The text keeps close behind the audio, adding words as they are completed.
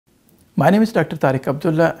My name is Dr. Tariq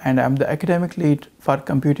Abdullah and I am the academic lead for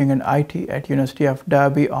Computing and IT at University of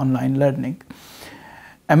Derby Online Learning.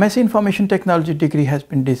 MSc Information Technology degree has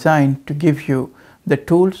been designed to give you the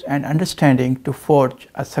tools and understanding to forge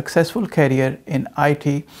a successful career in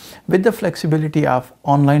IT with the flexibility of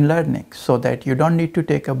online learning so that you don't need to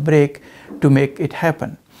take a break to make it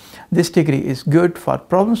happen. This degree is good for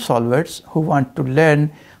problem solvers who want to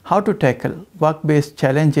learn how to tackle work-based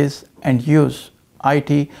challenges and use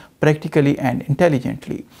IT practically and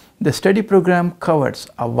intelligently. The study program covers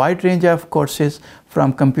a wide range of courses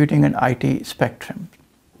from computing and IT spectrum.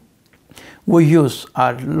 We use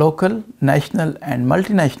our local, national and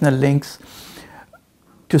multinational links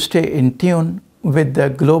to stay in tune with the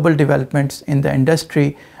global developments in the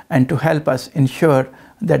industry and to help us ensure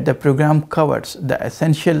that the program covers the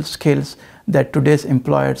essential skills that today's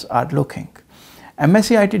employers are looking.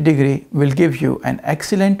 MSc IT degree will give you an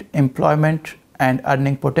excellent employment and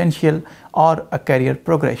earning potential or a career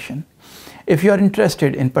progression. If you are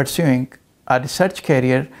interested in pursuing a research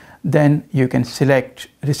career, then you can select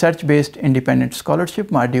research-based independent scholarship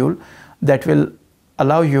module that will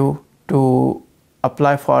allow you to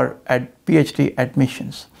apply for PhD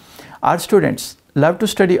admissions. Our students love to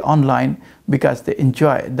study online because they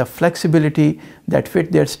enjoy the flexibility that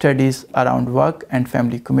fit their studies around work and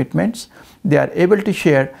family commitments. They are able to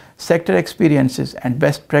share sector experiences and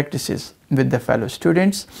best practices with their fellow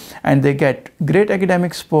students, and they get great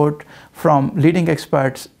academic support from leading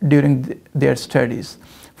experts during their studies.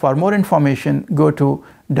 For more information, go to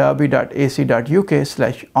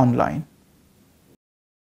derby.ac.uk/online.